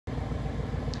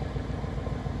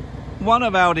One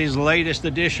of Audi's latest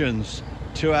additions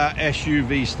to our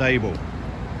SUV stable.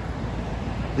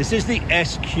 This is the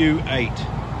SQ8.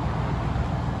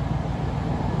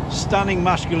 Stunning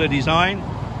muscular design.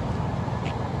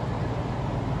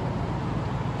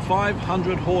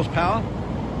 500 horsepower.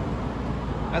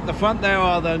 At the front there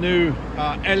are the new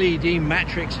LED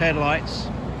matrix headlights.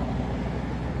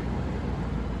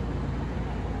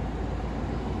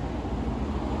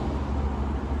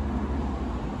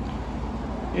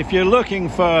 If you're looking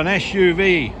for an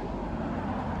SUV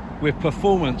with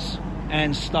performance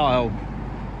and style,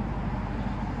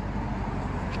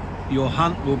 your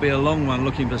hunt will be a long one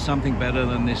looking for something better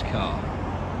than this car.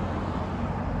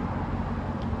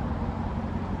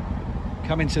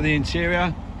 Come into the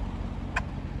interior.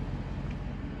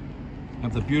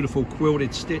 Have the beautiful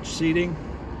quilted stitch seating.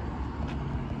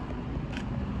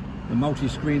 The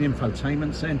multi-screen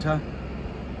infotainment center.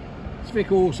 This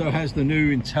vehicle also has the new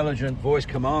intelligent voice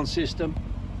command system.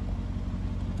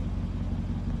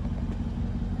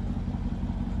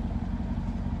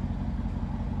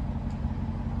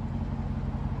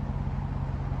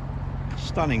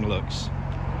 Stunning looks.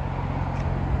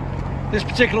 This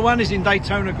particular one is in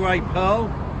Daytona grey pearl,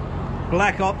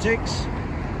 black optics,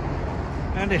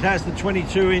 and it has the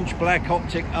 22-inch black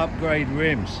optic upgrade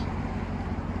rims.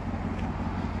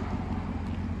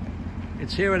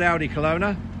 It's here at Audi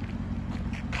Kelowna.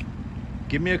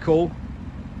 Give me a call.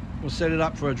 We'll set it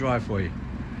up for a drive for you.